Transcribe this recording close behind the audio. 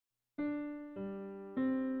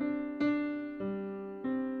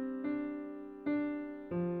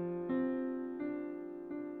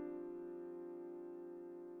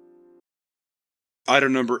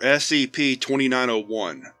Item Number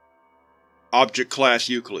SCP-2901 Object Class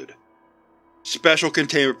Euclid Special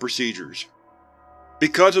Containment Procedures.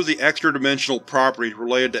 Because of the extra-dimensional properties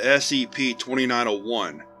related to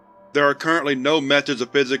SCP-2901, there are currently no methods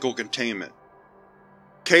of physical containment.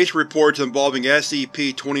 Case reports involving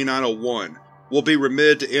SCP-2901 will be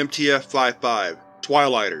remitted to MTF-55,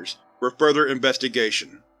 Twilighters, for further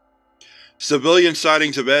investigation. Civilian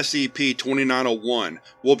sightings of SCP-2901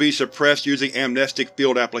 will be suppressed using amnestic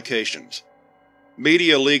field applications.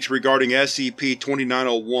 Media leaks regarding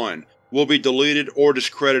SCP-2901 will be deleted or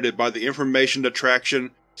discredited by the Information Detraction,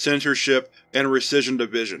 Censorship, and Rescission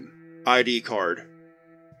Division ID card.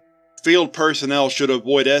 Field personnel should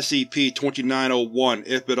avoid SCP-2901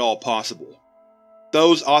 if at all possible.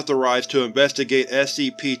 Those authorized to investigate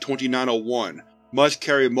SCP-2901 must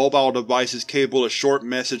carry mobile devices capable of short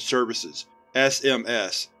message services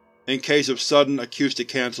 (SMS) in case of sudden acoustic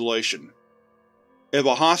cancellation. If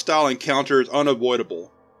a hostile encounter is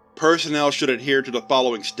unavoidable, personnel should adhere to the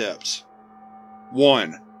following steps.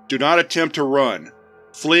 1. Do not attempt to run.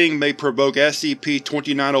 Fleeing may provoke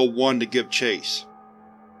SCP-2901 to give chase.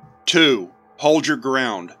 2. Hold your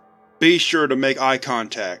ground. Be sure to make eye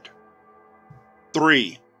contact.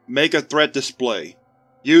 3. Make a threat display.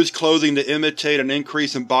 Use clothing to imitate an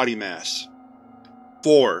increase in body mass.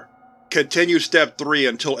 4. Continue Step 3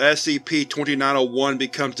 until SCP-2901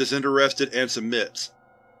 becomes disinterested and submits.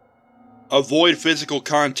 Avoid physical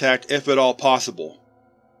contact if at all possible.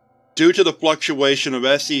 Due to the fluctuation of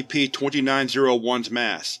SCP-2901's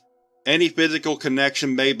mass, any physical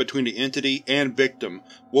connection made between the entity and victim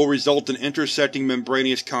will result in intersecting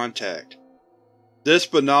membranous contact. This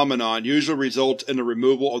phenomenon usually results in the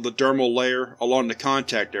removal of the dermal layer along the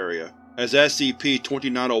contact area as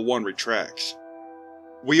SCP-2901 retracts.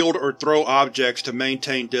 Wield or throw objects to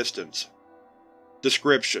maintain distance.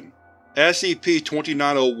 Description: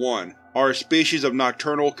 SCP-2901 are a species of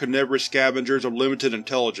nocturnal carnivorous scavengers of limited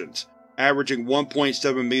intelligence, averaging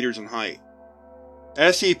 1.7 meters in height.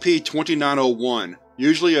 SCP-2901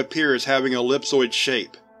 usually appear as having an ellipsoid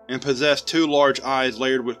shape and possess two large eyes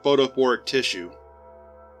layered with photophoric tissue.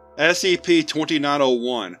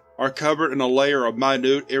 SCP-2901 are covered in a layer of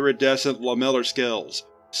minute iridescent lamellar scales,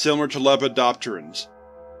 similar to Lepidopterans.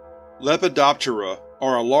 Lepidoptera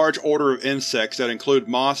are a large order of insects that include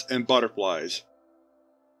moths and butterflies.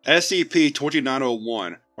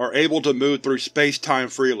 SCP-2901 are able to move through space-time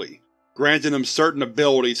freely, granting them certain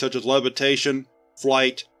abilities such as levitation,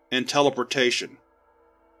 flight, and teleportation.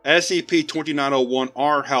 SCP-2901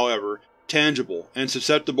 are, however, tangible and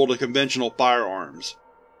susceptible to conventional firearms.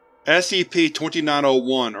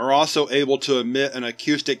 SCP-2901 are also able to emit an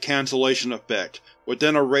acoustic cancellation effect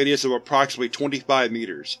within a radius of approximately 25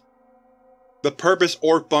 meters. The purpose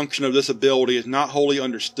or function of this ability is not wholly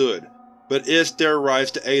understood, but is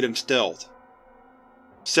theorized to aid in stealth.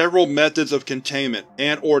 Several methods of containment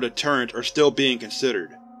and/or deterrent are still being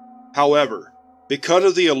considered. However, because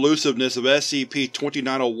of the elusiveness of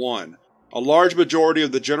SCP-2901, a large majority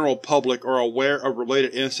of the general public are aware of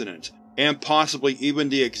related incidents and possibly even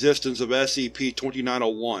the existence of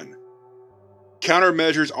SCP-2901.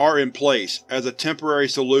 Countermeasures are in place as a temporary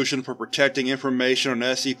solution for protecting information on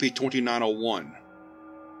SCP-2901.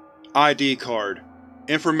 ID card.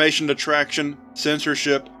 Information Detraction,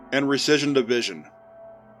 Censorship, and Rescission Division.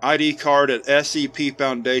 ID card at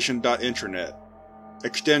scpfoundation.intranet.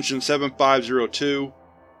 Extension 7502,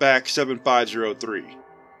 Fax 7503.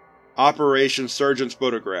 Operation Surgeon's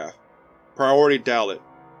Photograph. Priority Dalit.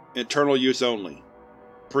 Internal use only.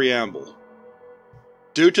 Preamble.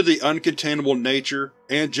 Due to the uncontainable nature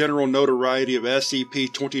and general notoriety of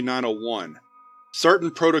SCP-2901,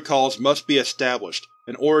 certain protocols must be established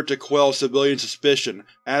in order to quell civilian suspicion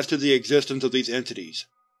as to the existence of these entities.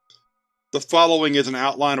 The following is an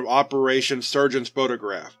outline of Operation Surgeon's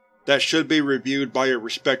Photograph that should be reviewed by your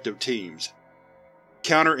respective teams.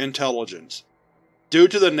 Counterintelligence. Due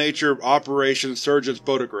to the nature of Operation Surgeon's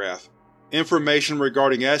Photograph, information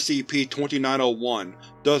regarding SCP-2901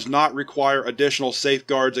 does not require additional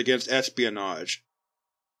safeguards against espionage.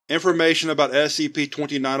 Information about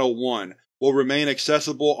SCP-2901 will remain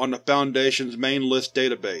accessible on the Foundation's main list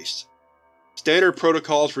database. Standard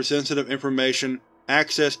protocols for sensitive information,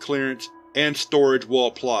 access clearance, and storage will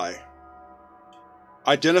apply.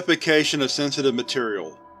 Identification of sensitive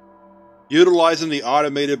material. Utilizing the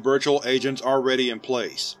automated virtual agents already in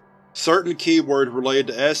place, certain keywords related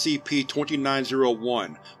to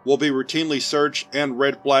SCP-2901 will be routinely searched and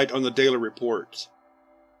red-flagged on the daily reports.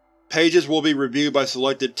 Pages will be reviewed by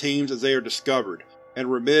selected teams as they are discovered, and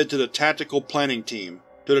remitted to the Tactical Planning Team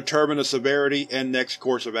to determine the severity and next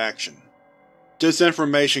course of action.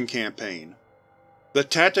 Disinformation Campaign. The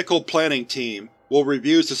Tactical Planning Team will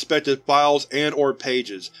review suspected files and/or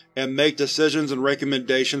pages and make decisions and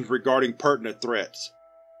recommendations regarding pertinent threats.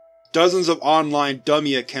 Dozens of online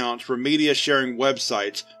dummy accounts for media-sharing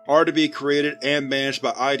websites are to be created and managed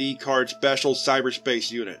by ID Card's Special Cyberspace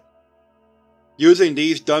Unit. Using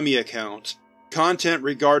these dummy accounts, content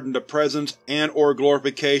regarding the presence and/or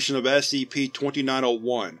glorification of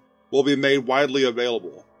SCP-2901 will be made widely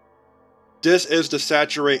available. This is to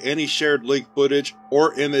saturate any shared leaked footage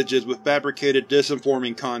or images with fabricated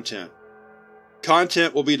disinforming content.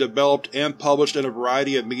 Content will be developed and published in a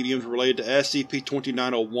variety of mediums related to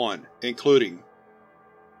SCP-2901, including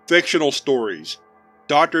fictional stories,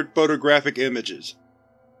 doctored photographic images,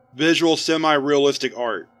 visual semi-realistic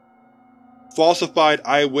art, falsified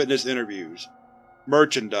eyewitness interviews,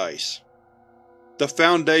 merchandise. The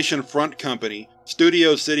Foundation front company,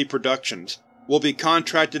 Studio City Productions, will be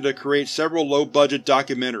contracted to create several low-budget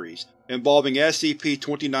documentaries involving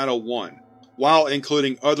SCP-2901, while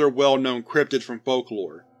including other well-known cryptids from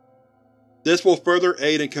folklore. This will further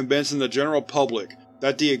aid in convincing the general public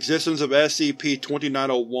that the existence of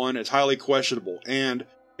SCP-2901 is highly questionable and,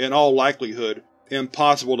 in all likelihood,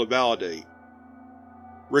 impossible to validate.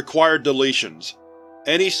 Required deletions.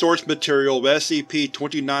 Any source material of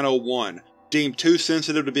SCP-2901 deemed too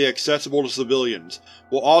sensitive to be accessible to civilians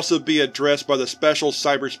will also be addressed by the Special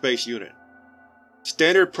Cyberspace Unit.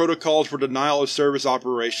 Standard protocols for denial of service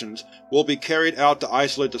operations will be carried out to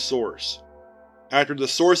isolate the source. After the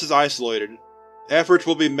source is isolated, efforts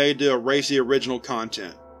will be made to erase the original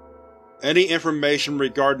content. Any information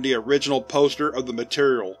regarding the original poster of the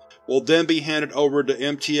material will then be handed over to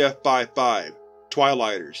MTF-55,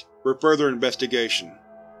 Twilighters, for further investigation.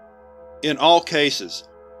 In all cases,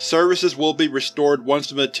 services will be restored once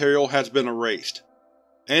the material has been erased.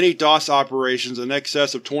 Any DOS operations in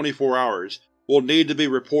excess of 24 hours will need to be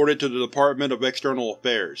reported to the Department of External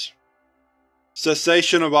Affairs.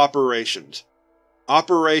 Cessation of operations.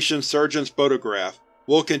 Operation Surgeon's Photograph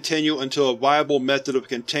will continue until a viable method of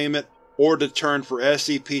containment or deterrent for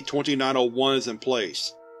SCP-2901 is in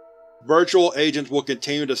place. Virtual agents will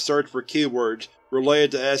continue to search for keywords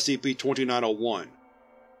related to SCP-2901.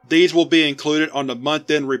 These will be included on the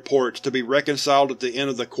month-end reports to be reconciled at the end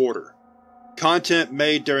of the quarter. Content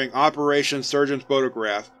made during Operation Surgeon's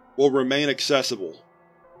Photograph will remain accessible.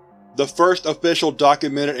 The first official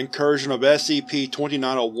documented incursion of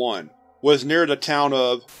SCP-2901 was near the town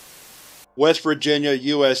of West Virginia,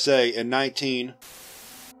 USA in 19,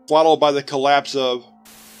 followed by the collapse of.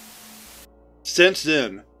 Since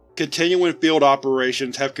then, continuing field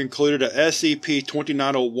operations have concluded that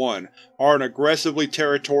SCP-2901 are an aggressively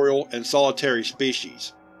territorial and solitary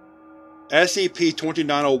species.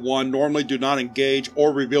 SCP-2901 normally do not engage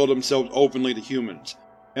or reveal themselves openly to humans,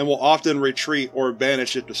 and will often retreat or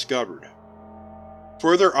vanish if discovered.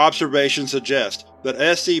 Further observations suggest that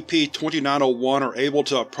SCP-2901 are able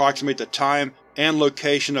to approximate the time and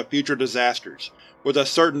location of future disasters with a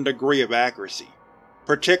certain degree of accuracy,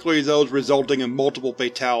 particularly those resulting in multiple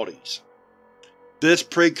fatalities. This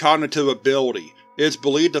precognitive ability is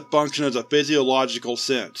believed to function as a physiological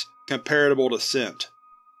sense, comparable to scent.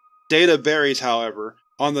 Data varies, however,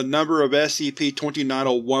 on the number of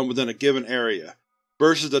SCP-2901 within a given area,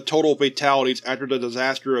 versus the total fatalities after the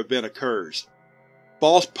disaster event occurs.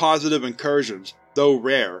 False positive incursions, though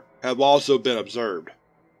rare, have also been observed.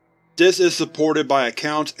 This is supported by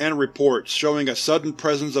accounts and reports showing a sudden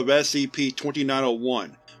presence of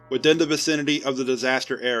SCP-2901 within the vicinity of the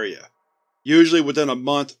disaster area, usually within a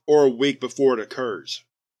month or a week before it occurs.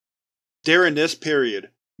 During this period,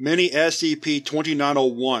 many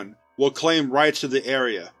SCP-2901 will claim rights to the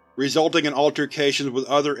area, resulting in altercations with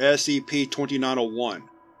other SCP-2901,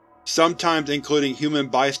 sometimes including human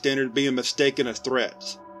bystanders being mistaken as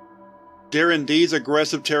threats. During these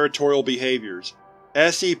aggressive territorial behaviors,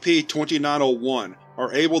 SCP-2901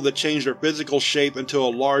 are able to change their physical shape into a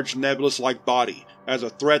large nebulous-like body as a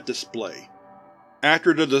threat display.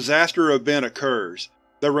 After the disaster event occurs,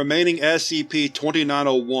 the remaining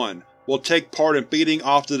SCP-2901 will take part in feeding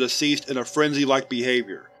off the deceased in a frenzy-like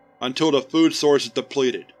behavior until the food source is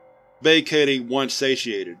depleted, vacating once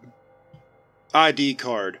satiated. ID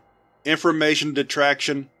Card, Information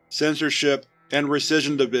Detraction, Censorship, and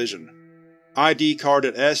Rescission Division. ID Card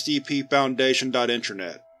at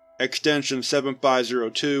scpfoundation.intranet, extension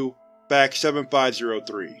 7502, fax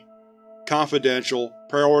 7503. Confidential,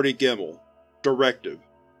 Priority Gimmel. Directive.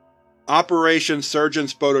 Operation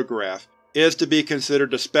Surgeon's Photograph is to be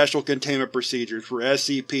considered the special containment procedures for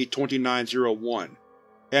SCP-2901,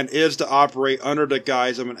 and is to operate under the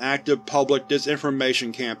guise of an active public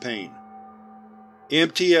disinformation campaign.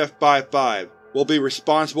 MTF-55 will be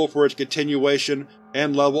responsible for its continuation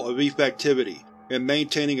and level of effectivity in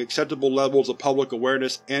maintaining acceptable levels of public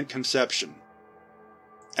awareness and conception.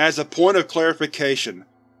 As a point of clarification,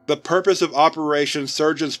 the purpose of Operation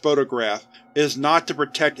Surgeon's Photograph is not to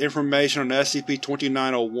protect information on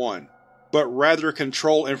SCP-2901, but rather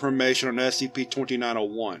control information on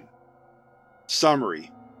SCP-2901.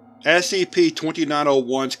 Summary: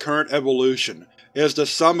 SCP-2901's current evolution is the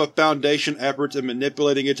sum of Foundation efforts in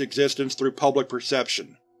manipulating its existence through public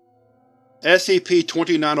perception.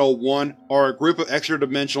 SCP-2901 are a group of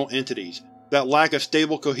extra-dimensional entities that lack a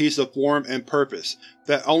stable cohesive form and purpose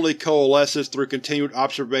that only coalesces through continued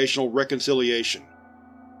observational reconciliation.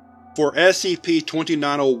 For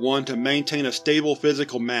SCP-2901 to maintain a stable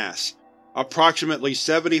physical mass, approximately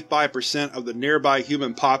 75% of the nearby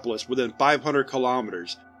human populace within 500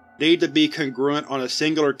 km need to be congruent on a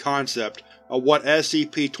singular concept of what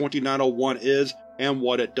SCP-2901 is and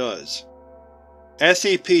what it does.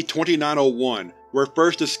 SCP-2901 were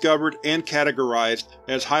first discovered and categorized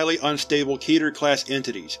as highly unstable Keter-class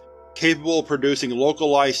entities, capable of producing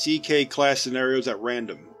localized CK-class scenarios at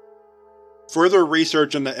random. Further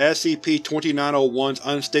research into SCP-2901's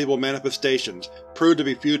unstable manifestations proved to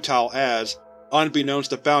be futile as, unbeknownst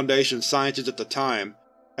to Foundation scientists at the time,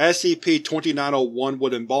 SCP-2901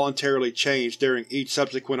 would involuntarily change during each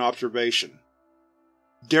subsequent observation.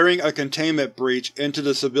 During a containment breach into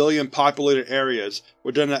the civilian-populated areas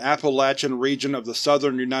within the Appalachian region of the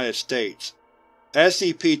southern United States,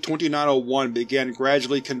 SCP-2901 began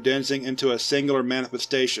gradually condensing into a singular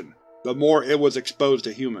manifestation the more it was exposed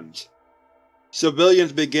to humans.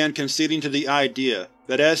 Civilians began conceding to the idea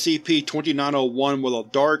that SCP-2901 was a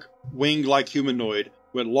dark, winged-like humanoid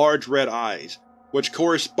with large red eyes, which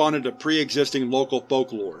corresponded to pre-existing local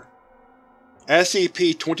folklore.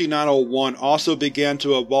 SCP-2901 also began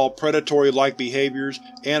to evolve predatory-like behaviors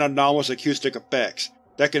and anomalous acoustic effects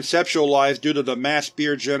that conceptualized due to the mass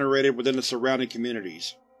fear generated within the surrounding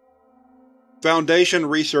communities. Foundation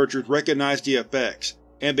researchers recognized the effects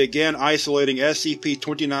and began isolating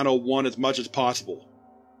SCP-2901 as much as possible.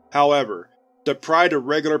 However, deprived of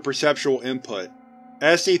regular perceptual input,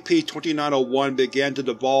 SCP-2901 began to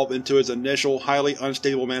devolve into its initial highly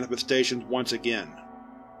unstable manifestations once again.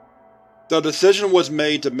 The decision was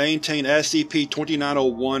made to maintain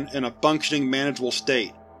SCP-2901 in a functioning, manageable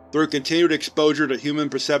state through continued exposure to human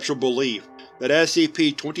perceptual belief that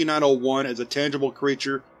SCP-2901 is a tangible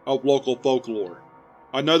creature of local folklore,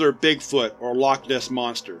 another Bigfoot or Loch Ness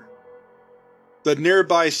Monster. The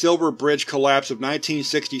nearby Silver Bridge collapse of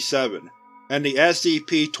 1967 and the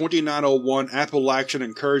SCP-2901 Appalachian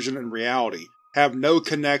incursion in reality have no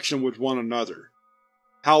connection with one another.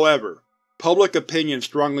 However, public opinion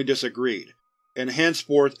strongly disagreed, and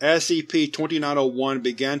henceforth SCP-2901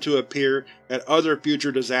 began to appear at other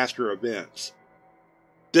future disaster events.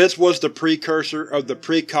 This was the precursor of the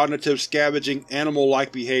precognitive scavenging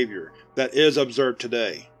animal-like behavior that is observed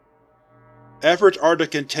today. Efforts are to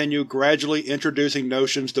continue gradually introducing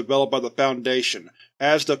notions developed by the Foundation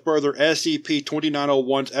as to further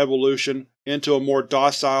SCP-2901's evolution into a more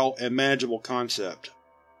docile and manageable concept.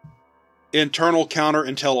 Internal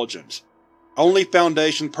Counterintelligence. Only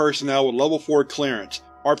Foundation personnel with Level 4 clearance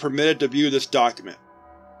are permitted to view this document.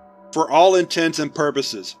 For all intents and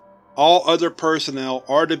purposes, all other personnel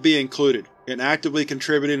are to be included in actively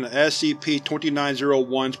contributing to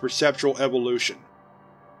SCP-2901's perceptual evolution.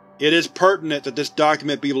 It is pertinent that this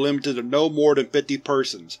document be limited to no more than 50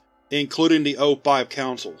 persons, including the O5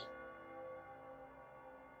 Council.